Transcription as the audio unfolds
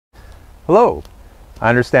Hello. I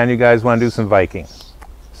understand you guys want to do some Viking.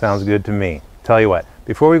 Sounds good to me. Tell you what,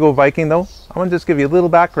 before we go Viking though, I want to just give you a little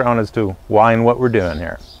background as to why and what we're doing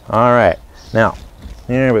here. All right, now,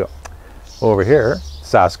 here we go. Over here,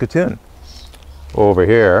 Saskatoon. Over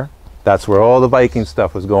here, that's where all the Viking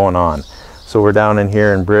stuff was going on. So we're down in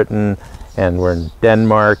here in Britain, and we're in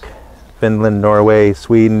Denmark, Finland, Norway,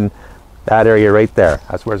 Sweden, that area right there.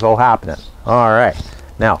 That's where it's all happening. All right,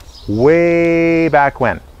 now, way back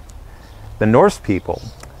when, the Norse people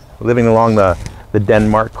living along the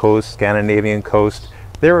Denmark coast, Scandinavian coast,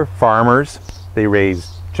 they were farmers. They raised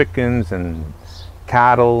chickens and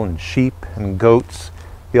cattle and sheep and goats.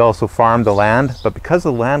 They also farmed the land, but because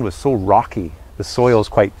the land was so rocky, the soil is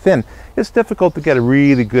quite thin, it's difficult to get a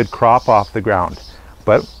really good crop off the ground.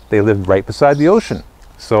 But they lived right beside the ocean.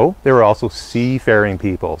 So they were also seafaring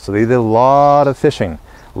people. So they did a lot of fishing,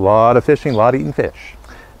 a lot of eating fish.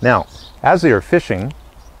 Now, as they were fishing,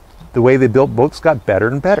 the way they built boats got better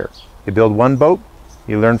and better. You build one boat,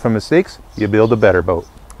 you learn from mistakes, you build a better boat.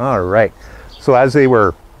 All right. So as they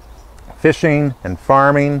were fishing and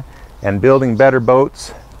farming and building better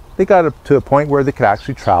boats, they got up to a point where they could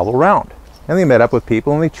actually travel around. And they met up with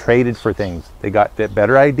people and they traded for things. They got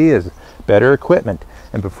better ideas, better equipment.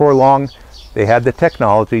 And before long, they had the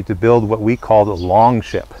technology to build what we call the long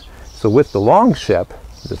ship. So with the long ship,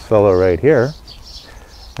 this fellow right here,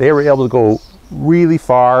 they were able to go really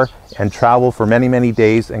far and travel for many, many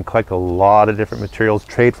days and collect a lot of different materials,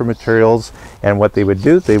 trade for materials. And what they would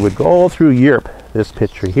do, they would go all through Europe. This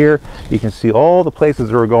picture here, you can see all the places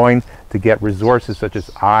they were going to get resources such as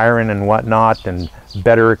iron and whatnot, and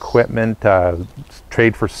better equipment,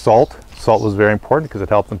 trade for salt. Salt was very important because it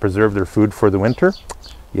helped them preserve their food for the winter.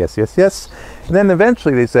 Yes, yes, yes. And then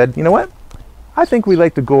eventually they said, you know what? I think we'd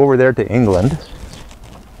like to go over there to England,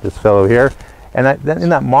 this fellow here, and in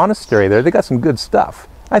that monastery there, they got some good stuff.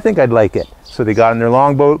 I think I'd like it. So they got in their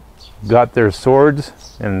longboat, got their swords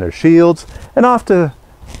and their shields, and off to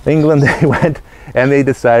England they went, and they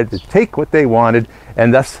decided to take what they wanted,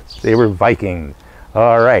 and thus they were Vikings.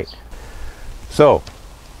 All right. So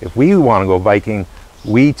if we want to go Viking,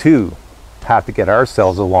 we too have to get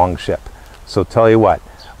ourselves a long ship. So tell you what,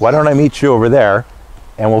 why don't I meet you over there,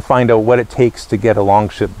 and we'll find out what it takes to get a long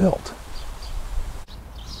ship built.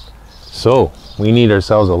 So we need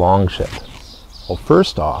ourselves a long ship. Well,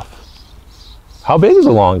 first off, how big is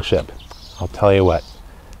a long ship? I'll tell you what.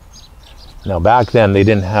 Now back then they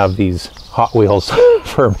didn't have these Hot Wheels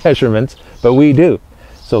for measurements, but we do.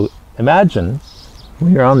 So imagine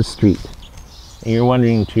when you're on the street and you're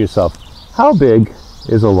wondering to yourself, how big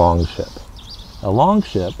is a long ship? A long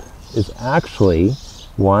ship is actually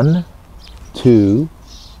 1, 2,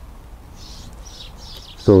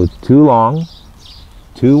 so 2 long,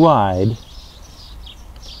 2 wide,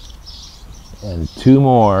 and 2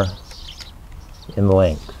 more in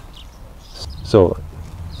length. So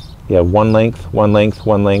you have 1 length, 1 length,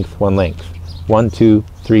 1 length, 1 length. 1, 2,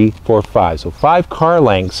 3, 4, 5. So 5 car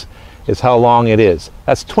lengths is how long it is.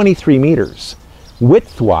 That's 23 meters.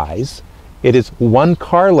 Width-wise, it is 1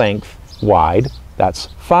 car length wide. That's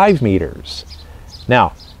 5 meters.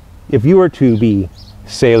 Now, if you were to be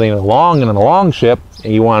sailing along in a long ship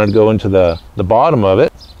and you wanted to go into the bottom of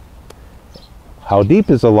it, how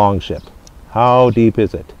deep is a long ship? How deep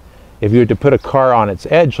is it? If you were to put a car on its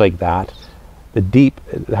edge like that, the depth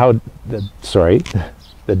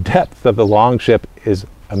of the long ship is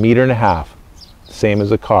 1.5 meters, same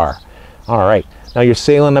as a car. All right, now you're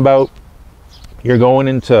sailing about, you're going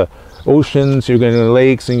into oceans, you're going into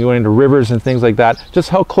lakes, and you're going into rivers and things like that. Just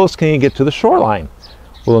how close can you get to the shoreline?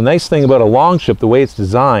 Well, the nice thing about a long ship, the way it's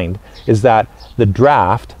designed, is that the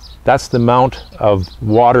draft, that's the amount of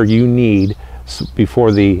water you need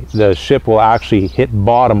before the ship will actually hit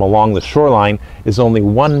bottom along the shoreline, is only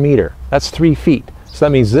 1 meter. That's 3 feet. So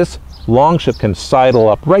that means this long ship can sidle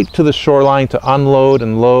up right to the shoreline to unload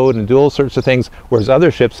and load and do all sorts of things, whereas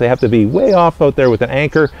other ships, they have to be way off out there with an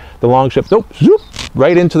anchor. The long ship, nope, zoop,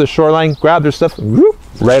 right into the shoreline, grab their stuff, whoop,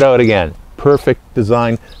 right out again. Perfect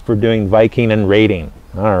design for doing Viking and raiding.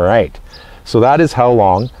 All right, so that is how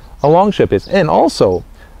long a long ship is. And also,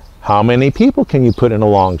 how many people can you put in a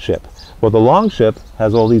long ship? Well, the long ship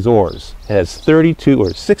has all these oars. It has 32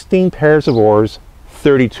 or 16 pairs of oars,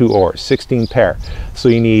 32 oars, 16 pair. So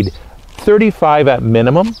you need 35 at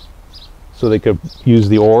minimum, so they could use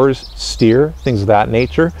the oars, steer, things of that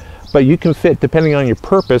nature. But you can fit, depending on your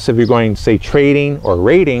purpose, if you're going, say, trading or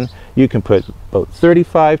raiding, you can put about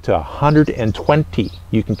 35 to 120.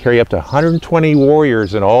 You can carry up to 120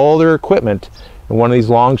 warriors and all their equipment in one of these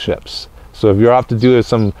long ships. So if you're off to do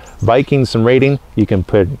some Vikings, some raiding, you can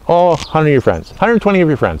put all 100 of your friends, 120 of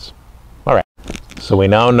your friends. All right. So we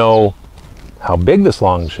now know how big this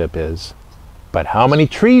longship is, but how many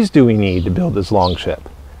trees do we need to build this longship?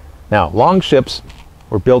 Now, longships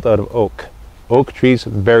were built out of oak. Oak trees,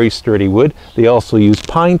 very sturdy wood. They also used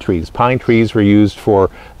pine trees. Pine trees were used for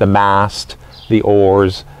the mast, the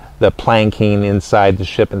oars, the planking inside the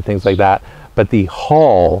ship and things like that. But the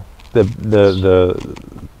hull, the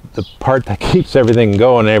part that keeps everything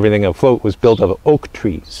going and everything afloat, was built of oak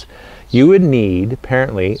trees. You would need,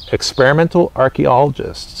 apparently, experimental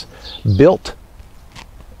archaeologists built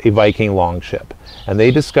a Viking longship, and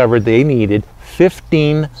they discovered they needed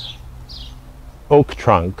 15 oak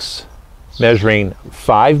trunks measuring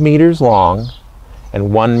 5 meters long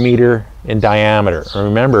and 1 meter in diameter. And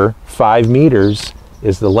remember, 5 meters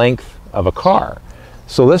is the length of a car.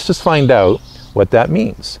 So let's just find out what that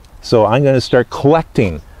means. So I'm going to start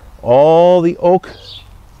collecting all the oak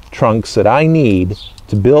trunks that I need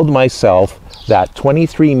to build myself that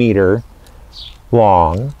 23 meter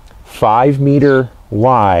long, 5 meter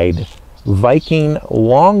wide Viking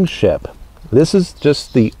longship. This is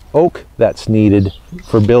just the oak that's needed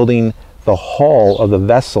for building the hull of the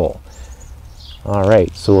vessel. All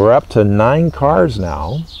right, so we're up to 9 cars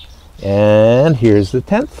now, and here's the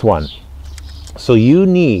 10th one. So you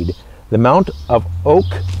need the amount of oak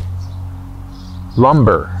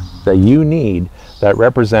lumber that you need that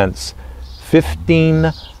represents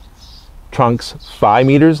 15 trunks 5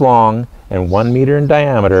 meters long and 1 meter in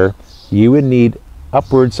diameter. You would need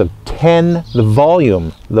upwards of 10, the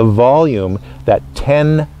volume that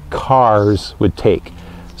 10 cars would take.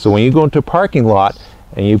 So when you go into a parking lot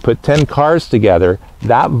and you put 10 cars together,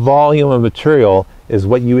 that volume of material is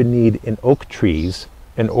what you would need in oak trees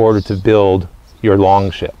in order to build your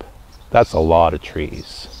longship. That's a lot of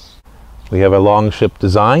trees. We have a longship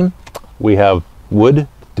design. We have wood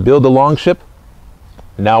to build the longship.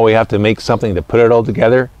 Now we have to make something to put it all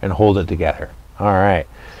together and hold it together. All right.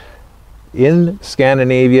 In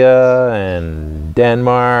Scandinavia and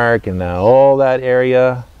Denmark and all that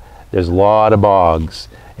area, there's a lot of bogs.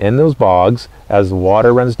 In those bogs, as the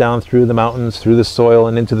water runs down through the mountains, through the soil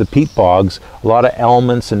and into the peat bogs, a lot of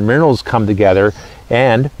elements and minerals come together,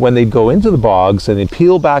 and when they go into the bogs and they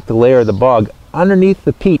peel back the layer of the bog, underneath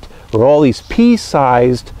the peat are all these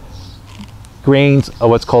pea-sized grains of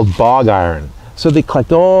what's called bog iron. So they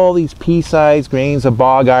collect all these pea-sized grains of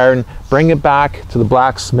bog iron, bring it back to the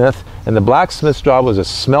blacksmith, and the blacksmith's job was to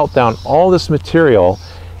smelt down all this material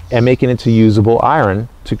and make it into usable iron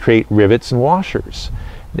to create rivets and washers.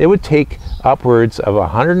 It would take upwards of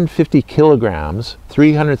 150 kilograms,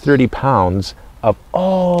 330 pounds of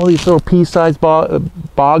all these little pea-sized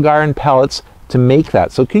bog iron pellets to make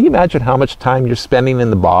that. So can you imagine how much time you're spending in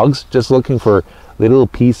the bogs just looking for little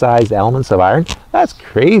pea-sized elements of iron? That's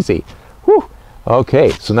crazy. Whew. Okay,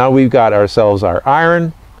 so now we've got ourselves our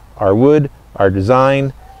iron, our wood, our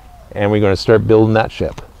design, and we're going to start building that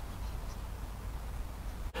ship.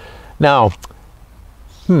 Now,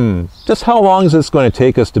 just how long is this going to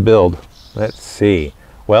take us to build? Let's see.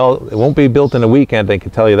 Well, it won't be built in a weekend, I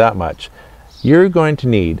can tell you that much. You're going to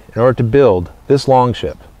need, in order to build this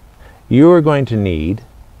longship, you are going to need,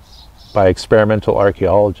 by experimental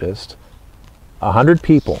archaeologists, 100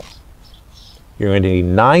 people. You're going to need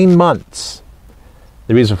 9 months.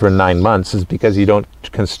 The reason for 9 months is because you don't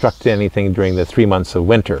construct anything during the 3 months of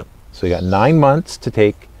winter. So you got 9 months to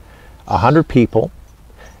take 100 people,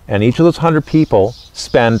 and each of those 100 people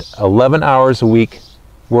spend 11 hours a week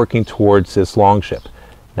working towards this longship.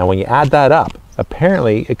 Now when you add that up,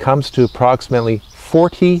 apparently it comes to approximately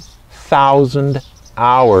 40,000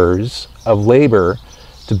 hours of labor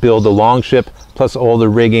to build the longship, plus all the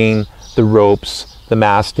rigging, the ropes, the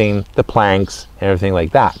masting, the planks, and everything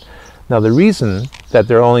like that. Now the reason that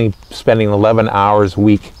they're only spending 11 hours a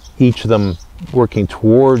week, each of them working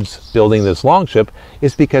towards building this longship,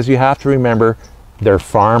 is because you have to remember they're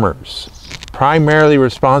farmers. The primary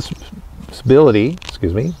responsibility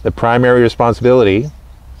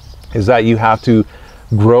is that you have to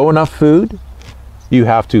grow enough food, you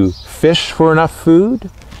have to fish for enough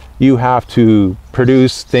food, you have to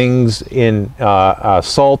produce things in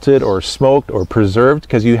salted or smoked or preserved,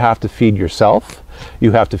 because you have to feed yourself,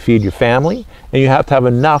 you have to feed your family, and you have to have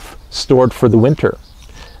enough stored for the winter.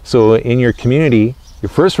 So in your community, your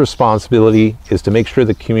first responsibility is to make sure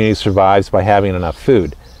the community survives by having enough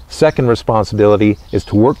food. Second responsibility is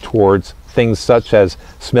to work towards things such as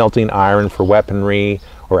smelting iron for weaponry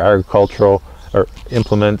or agricultural or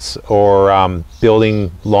implements, or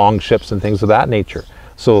building long ships and things of that nature.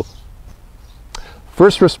 So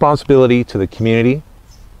first responsibility to the community,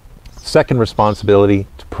 second responsibility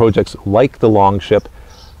to projects like the longship,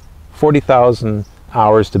 40,000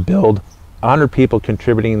 hours to build, 100 people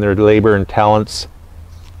contributing their labor and talents,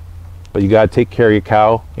 but you got to take care of your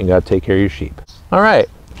cow and you got to take care of your sheep. All right.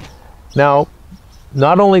 Now,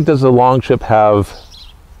 not only does the longship have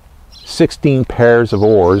 16 pairs of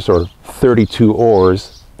oars, or 32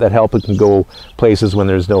 oars, that help it can go places when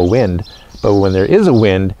there's no wind, but when there is a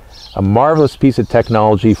wind, a marvelous piece of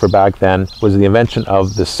technology for back then was the invention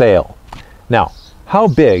of the sail. Now, how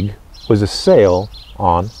big was a sail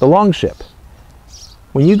on the longship?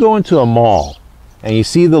 When you go into a mall and you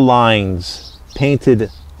see the lines painted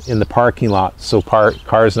in the parking lot so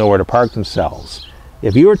cars know where to park themselves,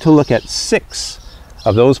 if you were to look at 6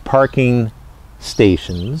 of those parking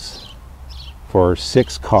stations for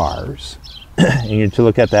 6 cars, and you're to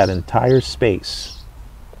look at that entire space,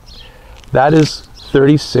 that is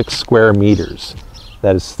 36 square meters.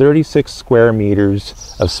 That is 36 square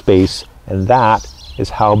meters of space, and that is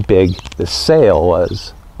how big the sail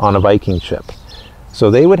was on a Viking ship. So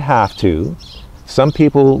they would have to, some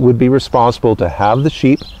people would be responsible to have the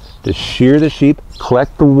sheep, to shear the sheep,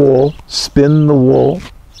 collect the wool, spin the wool,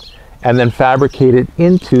 and then fabricate it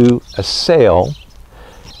into a sail.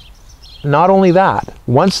 Not only that,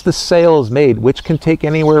 once the sail is made, which can take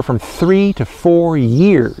anywhere from 3 to 4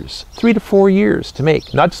 years, 3 to 4 years to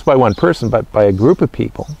make, not just by one person, but by a group of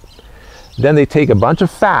people, then they take a bunch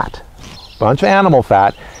of fat, bunch of animal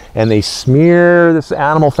fat, and they smear this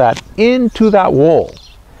animal fat into that wool.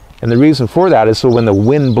 And the reason for that is so when the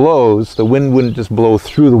wind blows, the wind wouldn't just blow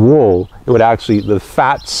through the wool, it would actually, the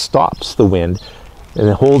fat stops the wind and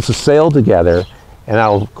it holds the sail together, and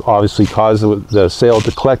that'll obviously cause the sail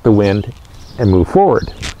to collect the wind and move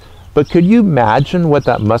forward. But could you imagine what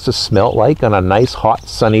that must have smelt like on a nice hot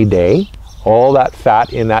sunny day? All that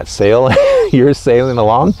fat in that sail, you're sailing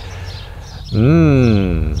along.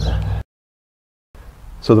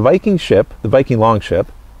 So the Viking ship, the Viking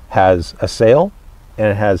longship, has a sail and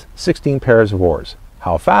it has 16 pairs of oars.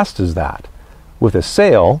 How fast is that? With a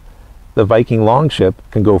sail, the Viking longship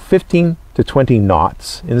can go 15 to 20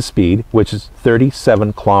 knots in speed, which is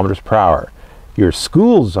 37 kilometers per hour. Your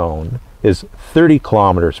school zone is 30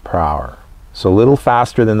 kilometers per hour, so a little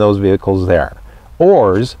faster than those vehicles there.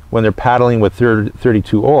 Oars, when they're paddling with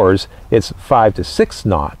 32 oars, it's 5 to 6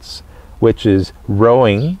 knots, which is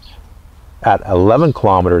rowing at 11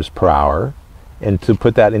 kilometers per hour. And to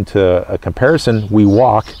put that into a comparison, we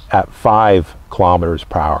walk at 5 kilometers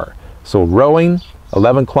per hour. So rowing,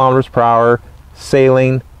 11 kilometers per hour,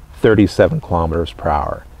 sailing, 37 kilometers per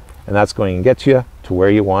hour. And that's going to get you to where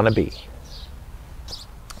you want to be.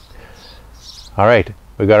 All right,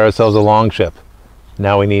 we got ourselves a longship.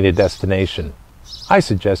 Now we need a destination. I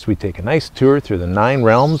suggest we take a nice tour through the 9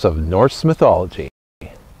 realms of Norse mythology.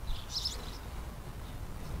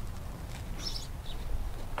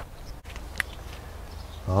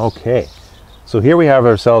 Okay, so here we have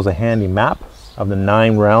ourselves a handy map of the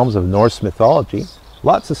 9 realms of Norse mythology.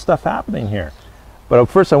 Lots of stuff happening here. But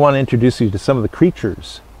first I want to introduce you to some of the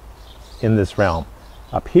creatures in this realm.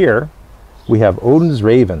 Up here we have Odin's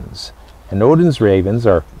ravens. And Odin's ravens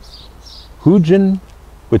are Hugin,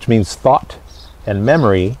 which means thought, and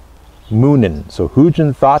memory, Munin. So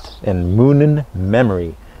Hugin, thought, and Munin,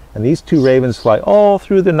 memory. And these 2 ravens fly all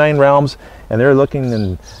through the 9 realms, and they're looking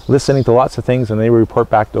and listening to lots of things, and they report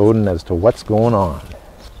back to Odin as to what's going on.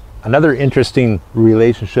 Another interesting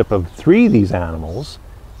relationship of 3 of these animals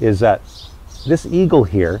is that this eagle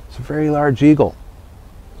here is a very large eagle,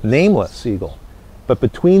 nameless eagle. But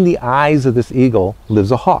between the eyes of this eagle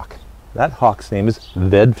lives a hawk. That hawk's name is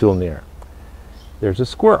Vedfilnir. There's a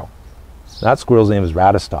squirrel. That squirrel's name is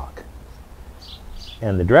Radastock.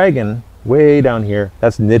 And the dragon way down here,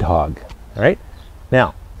 that's Nidhogg. All right?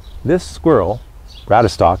 Now, this squirrel,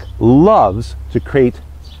 Radastock, loves to create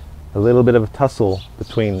a little bit of a tussle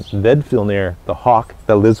between Vedfilnir, the hawk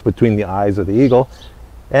that lives between the eyes of the eagle,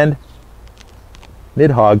 and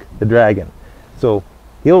Nidhogg, the dragon. So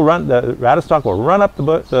he'll run, the Radastock will run up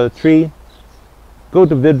the tree, go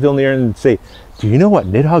to Vedfilnir and say, "Do you know what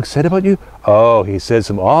Nidhogg said about you? Oh, he said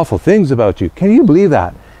some awful things about you. Can you believe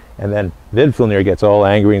that?" And then Vedfilnir gets all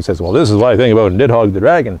angry and says, "Well, this is what I think about Nidhogg the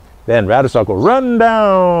dragon." Then Radastock will run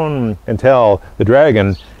down and tell the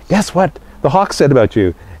dragon, "Guess what the hawk said about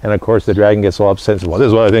you?" And of course the dragon gets all upset and says, "Well, this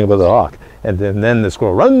is what I think about the hawk." And then the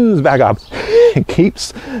squirrel runs back up and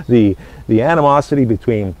keeps the animosity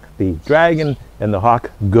between the dragon and the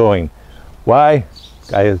hawk going. Why?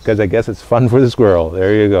 Because I guess it's fun for the squirrel.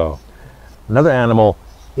 There you go. Another animal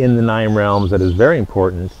in the 9 realms that is very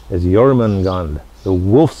important is Jormungand, the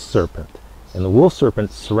wolf serpent. And the wolf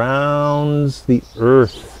serpent surrounds the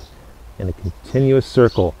earth in a continuous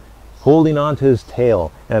circle, holding on to his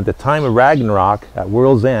tail. And at the time of Ragnarok, at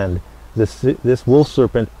World's End, this wolf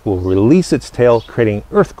serpent will release its tail, creating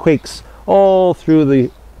earthquakes all through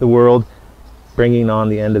the the world, bringing on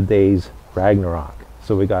the end of days, Ragnarok.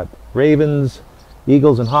 So we got ravens,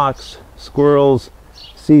 eagles and hawks, squirrels,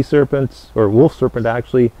 sea serpents, or wolf serpent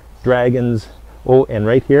actually, dragons. Oh, and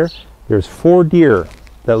right here, there's 4 deer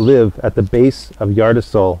that live at the base of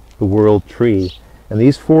Yggdrasil, the world tree. And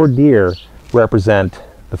these 4 deer represent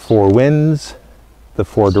the 4 winds, the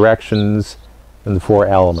 4 directions, and the 4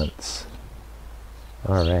 elements.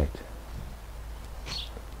 All right.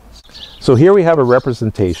 So here we have a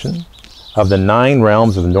representation of the 9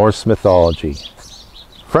 realms of Norse mythology.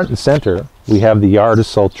 Front and center, we have the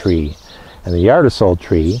Yggdrasil tree. And the Yggdrasil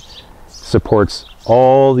tree supports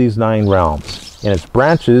all these 9 realms. And its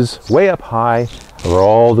branches way up high where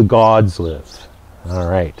all the gods live. All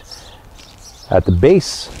right. At the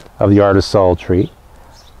base of the Yggdrasil tree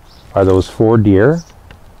are those 4 deer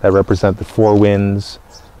that represent the 4 winds,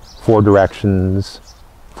 4 directions,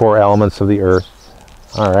 4 elements of the earth.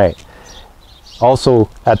 All right. Also,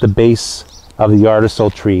 at the base of the Yggdrasil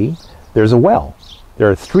tree, there's a well. There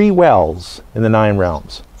are 3 wells in the 9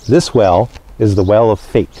 realms. This well is the Well of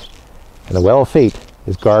Fate. And the Well of Fate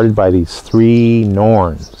is guarded by these 3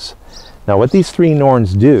 Norns. Now, what these 3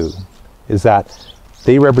 Norns do is that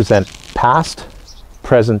they represent past,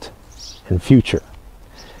 present, and future.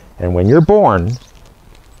 And when you're born,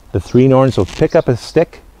 the 3 Norns will pick up a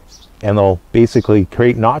stick and they'll basically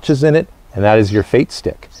create notches in it, and that is your fate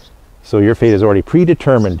stick. So your fate is already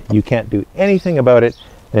predetermined. You can't do anything about it,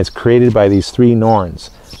 and it's created by these 3 Norns.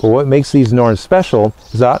 But what makes these Norns special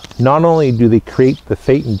is that not only do they create the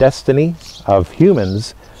fate and destiny of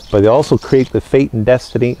humans, but they also create the fate and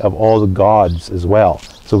destiny of all the gods as well.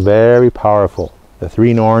 So very powerful. The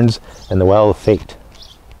 3 Norns and the Well of Fate.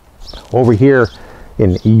 Over here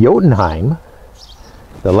in Vatnheim,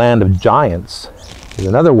 the land of giants, is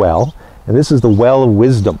another well, and this is the Well of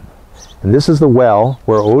Wisdom. And this is the well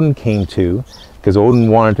where Odin came to, because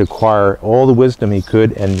Odin wanted to acquire all the wisdom he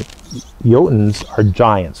could, and Jotuns are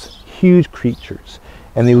giants, huge creatures,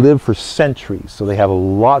 and they live for centuries, so they have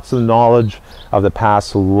lots of knowledge of the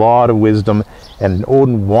past, a lot of wisdom, and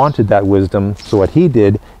Odin wanted that wisdom. So what he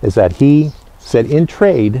did is that he said in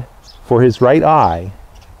trade for his right eye,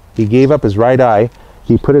 he gave up his right eye,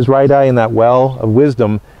 he put his right eye in that well of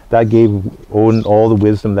wisdom. That gave Odin all the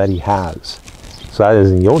wisdom that he has. So that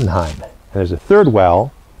is in Vatnheim. And there's a 3rd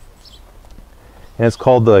well, and it's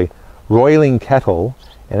called the Roiling Kettle,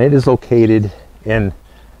 and it is located in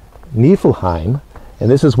Niflheim, and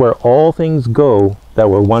this is where all things go that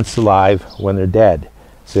were once alive when they're dead.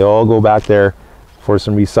 So they all go back there for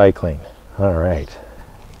some recycling. All right.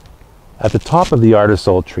 At the top of the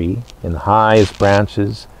Yggdrasil tree, in the highest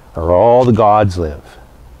branches, are all the gods live.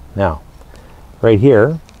 Now, right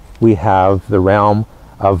here, we have the realm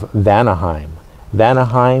of Vatnheim.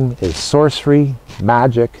 Vatnheim is sorcery,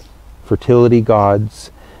 magic, fertility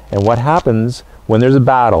gods, and what happens when there's a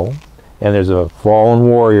battle and there's fallen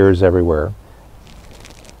warriors everywhere,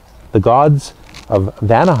 the gods of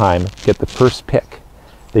Vatnheim get the first pick.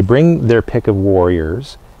 They bring their pick of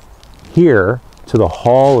warriors here to the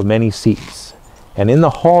Hall of Many Seats. And in the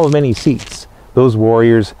Hall of Many Seats, those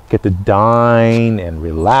warriors get to dine and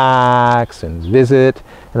relax and visit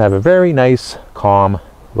and have a very nice, calm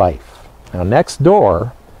life. Now, next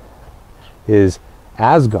door is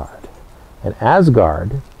Asgard. And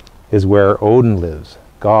Asgard is where Odin lives,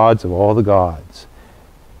 gods of all the gods.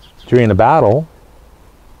 During a battle,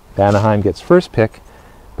 Vatnheim gets first pick,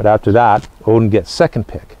 but after that, Odin gets second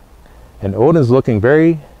pick. And Odin is looking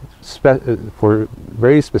for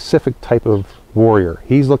very specific type of warrior.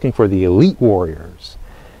 He's looking for the elite warriors.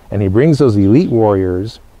 And he brings those elite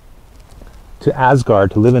warriors to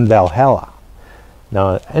Asgard to live in Valhalla.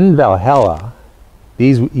 Now, in Valhalla,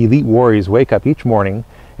 these elite warriors wake up each morning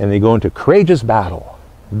and they go into courageous battle,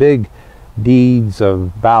 big deeds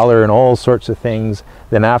of valor and all sorts of things.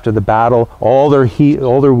 Then after the battle, all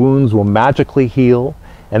their wounds will magically heal,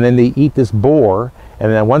 and then they eat this boar, and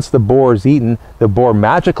then once the boar is eaten, the boar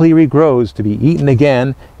magically regrows to be eaten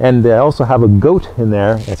again. And they also have a goat in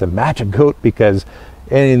there. It's a magic goat because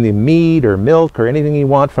any meat or milk or anything you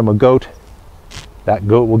want from a goat, that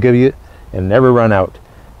goat will give you and never run out.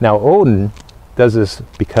 Now, Odin does this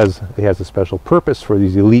because he has a special purpose for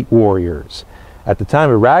these elite warriors. At the time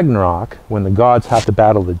of Ragnarok, when the gods have to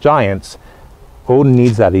battle the giants, Odin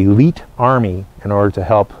needs that elite army in order to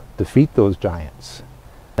help defeat those giants.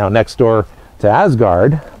 Now, next door to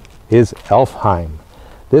Asgard is Elfheim.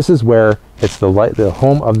 This is where it's the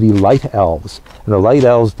home of the light elves. And the light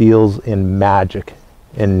elves deals in magic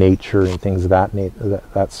and nature and things of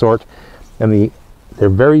that sort. And they're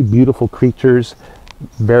very beautiful creatures,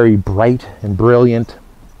 very bright and brilliant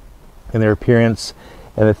in their appearance.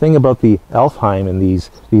 And the thing about the Elfheim and these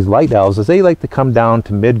light elves is they like to come down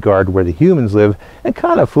to Midgard where the humans live and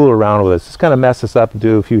kind of fool around with us. Just kind of mess us up and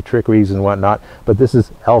do a few trickeries and whatnot. But this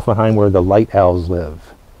is Elfheim where the light elves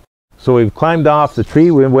live. So we've climbed off the tree.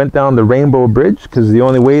 We went down the Rainbow Bridge because the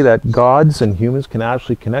only way that gods and humans can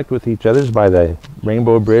actually connect with each other is by the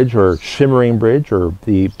Rainbow Bridge or Shimmering Bridge or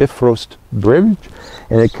the Bifrost Bridge.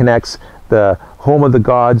 And it connects the home of the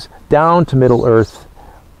gods down to Middle Earth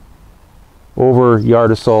over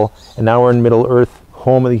Yardasol. And now we're in Middle Earth,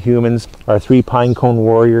 home of the humans. Our 3 pinecone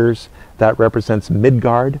warriors, that represents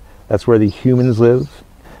Midgard. That's where the humans live.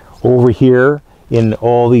 Over here, in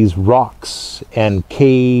all these rocks and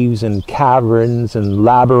caves and caverns and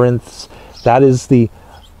labyrinths, that is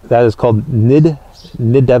called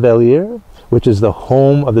Nidavellir, which is the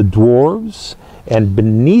home of the dwarves. And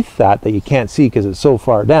beneath that you can't see because it's so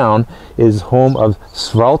far down, is home of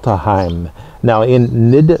Svartalheim. Now in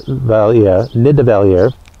Nidavellir,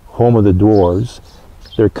 home of the dwarves,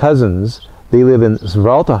 their cousins, they live in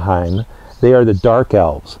Svartalheim. They are the dark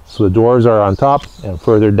elves. So the dwarves are on top, and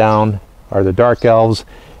further down are the dark elves,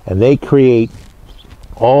 and they create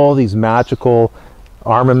all these magical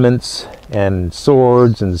armaments and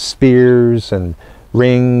swords and spears and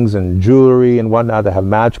rings and jewelry and whatnot that have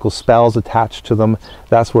magical spells attached to them.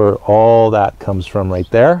 That's where all that comes from right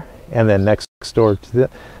there. And then next door to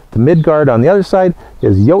Midgard on the other side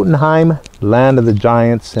is Jotunheim, land of the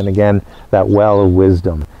giants, and again that well of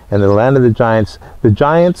wisdom. And the land of the giants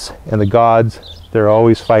and the gods, they're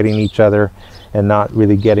always fighting each other and not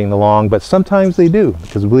really getting along, but sometimes they do,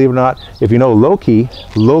 because believe it or not, if you know Loki,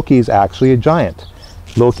 Loki's actually a giant.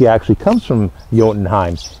 Loki actually comes from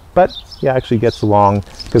Jotunheim, but he actually gets along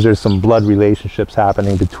because there's some blood relationships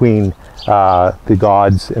happening between the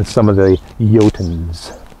gods and some of the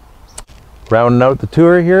Jotuns. Rounding out the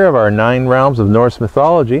tour here of our 9 realms of Norse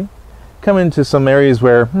mythology, come into some areas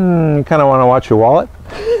where you kind of want to watch your wallet.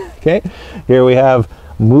 Okay, here we have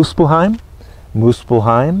Muspelheim.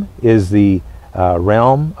 Muspelheim is the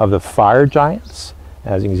realm of the fire giants.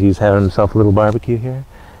 As you can see, he's having himself a little barbecue here.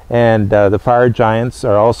 And the fire giants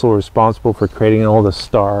are also responsible for creating all the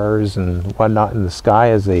stars and whatnot in the sky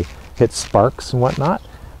as they hit sparks and whatnot.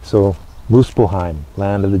 So Muspelheim,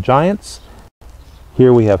 land of the giants.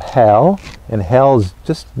 Here we have Hel, and Hel is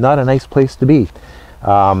just not a nice place to be.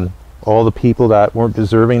 All the people that weren't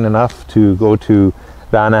deserving enough to go to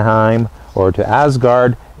Vatnheim or to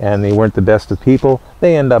Asgard, and they weren't the best of people,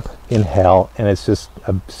 they end up in Hel, and it's just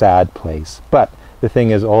a sad place. But the thing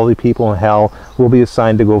is, all the people in Hel will be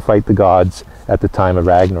assigned to go fight the gods at the time of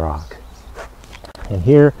Ragnarok. And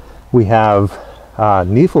here we have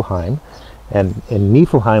Niflheim, and in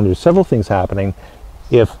Niflheim there's several things happening.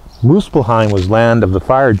 If Muspelheim was land of the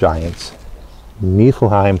fire giants,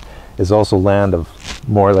 Niflheim is also land of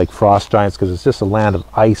more like frost giants, because it's just a land of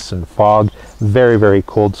ice and fog, very, very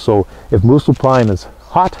cold. So if Muspelheim is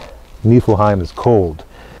hot, Niflheim is cold.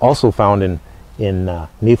 Also found in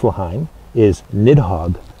Niflheim is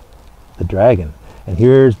Nidhogg, the dragon. And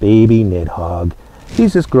here's baby Nidhogg.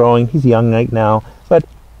 He's just growing, he's young right now, but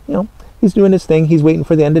you know, he's doing his thing. He's waiting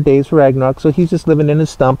for the end of days for Ragnarok, so he's just living in his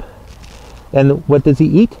stump. And what does he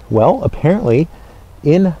eat? Well, apparently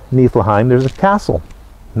in Niflheim there's a castle.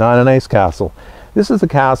 Not a nice castle. This is the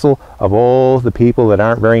castle of all the people that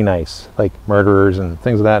aren't very nice, like murderers and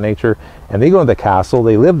things of that nature. And they go to the castle,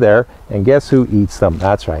 they live there, and guess who eats them?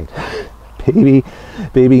 That's right. Baby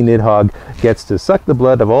Nidhogg gets to suck the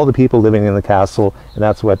blood of all the people living in the castle, and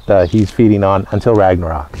that's what he's feeding on until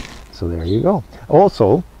Ragnarok. So there you go.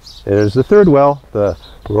 Also, there's the third well, the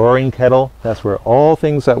roaring kettle. That's where all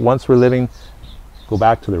things that once were living go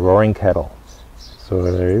back to the roaring kettle. So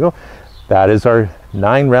there you go. That is our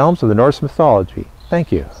 9 realms of the Norse mythology.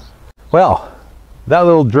 Thank you. Well, that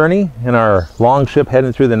little journey in our long ship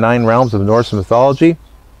heading through the 9 realms of Norse mythology.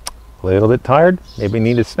 A little bit tired, maybe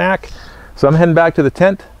need a snack. So I'm heading back to the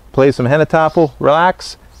tent, play some Hennetafel,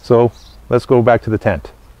 relax. So let's go back to the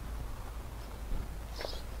tent.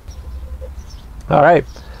 All right,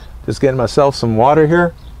 just getting myself some water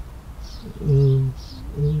here.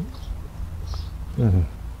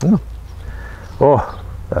 Oh,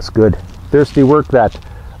 that's good. Thirsty work, that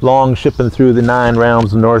long shipping through the 9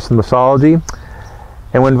 realms of Norse mythology.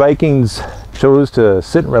 And when Vikings chose to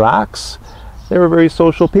sit and relax, they were very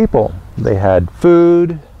social people. They had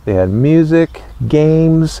food, they had music,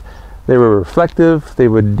 games, they were reflective. They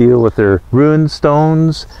would deal with their rune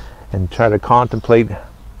stones and try to contemplate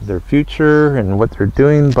their future and what they're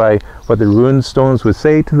doing by what the rune stones would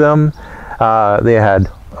say to them. They had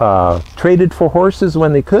traded for horses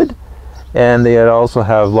when they could, and they had also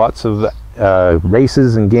have lots of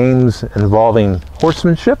races and games involving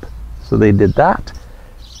horsemanship, so they did that.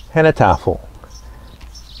 Hennetafel.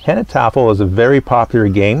 Hennetafel is a very popular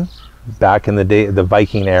game back in the day, the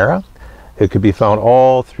Viking era. It could be found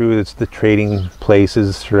all through the trading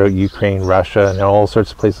places throughout Ukraine, Russia, and all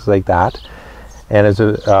sorts of places like that. And it's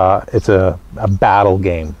a battle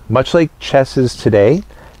game. Much like chess is today,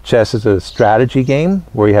 chess is a strategy game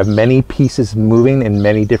where you have many pieces moving in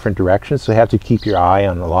many different directions, so you have to keep your eye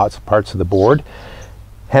on lots of parts of the board.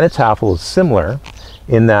 Hennetafel is similar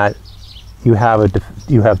in that you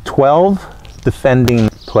have 12 defending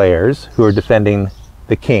players who are defending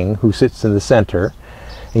the king, who sits in the center,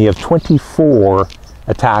 and you have 24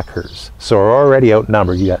 attackers. So we're already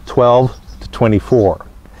outnumbered. You got 12 to 24.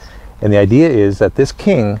 And the idea is that this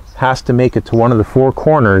king has to make it to one of the four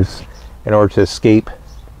corners in order to escape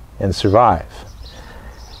and survive.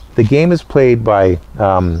 The game is played by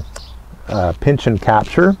pinch and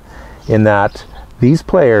capture, in that these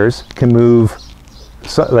players can move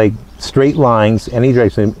like straight lines any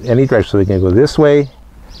direction. So they can go this way,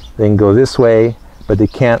 they can go this way, but they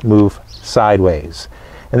can't move sideways.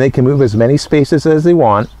 And they can move as many spaces as they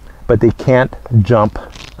want, but they can't jump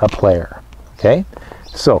a player. Okay?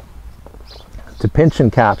 So, to pinch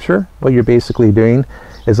and capture, what you're basically doing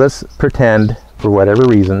is, let's pretend, for whatever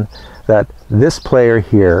reason, that this player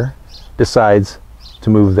here decides to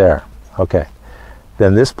move there. Okay.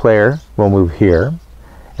 Then this player will move here,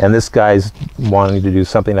 and this guy's wanting to do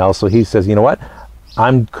something else, so he says, you know what?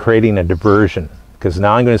 I'm creating a diversion, because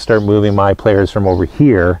now I'm going to start moving my players from over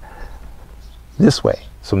here this way.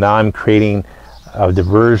 So now I'm creating a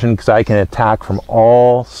diversion because I can attack from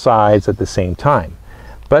all sides at the same time.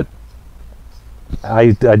 But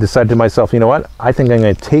I decided to myself, you know what? I think I'm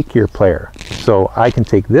going to take your player. So I can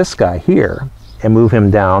take this guy here and move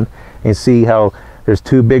him down, and see how there's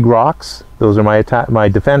two big rocks. Those are my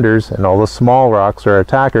defenders, and all the small rocks are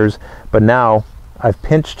attackers. But now I've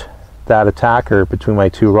pinched that attacker between my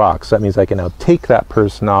two rocks. That means I can now take that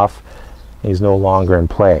person off, and he's no longer in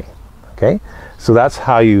play. Okay? So that's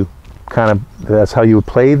how you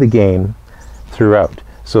play the game throughout.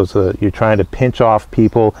 So you're trying to pinch off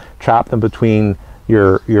people, trap them between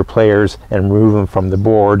your players, and remove them from the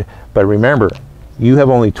board. But remember, you have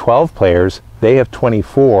only 12 players, they have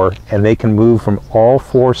 24, and they can move from all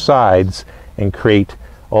four sides and create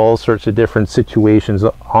all sorts of different situations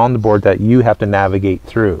on the board that you have to navigate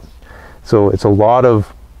through. So it's a lot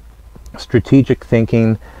of strategic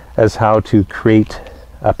thinking as how to create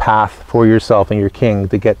a path for yourself and your king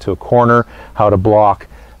to get to a corner, how to block,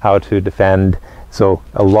 how to defend. So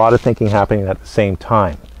a lot of thinking happening at the same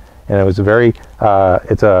time. And it was a very,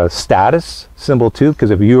 it's a status symbol too,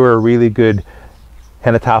 because if you were a really good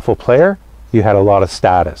Hennetafel player, you had a lot of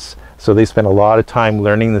status. So they spent a lot of time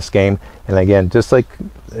learning this game. And again, just like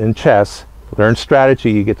in chess, learn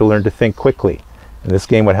strategy, you get to learn to think quickly. And this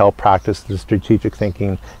game would help practice the strategic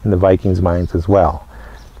thinking in the Vikings' minds as well.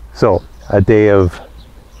 So a day of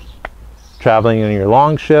traveling in your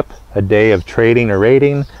long ship, a day of trading or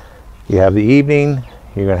raiding. You have the evening,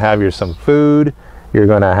 you're going to have some food, you're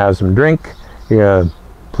going to have some drink, you're going to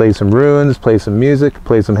play some runes, play some music,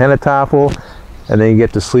 play some Hennetafel, and then you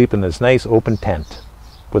get to sleep in this nice open tent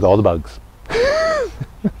with all the bugs.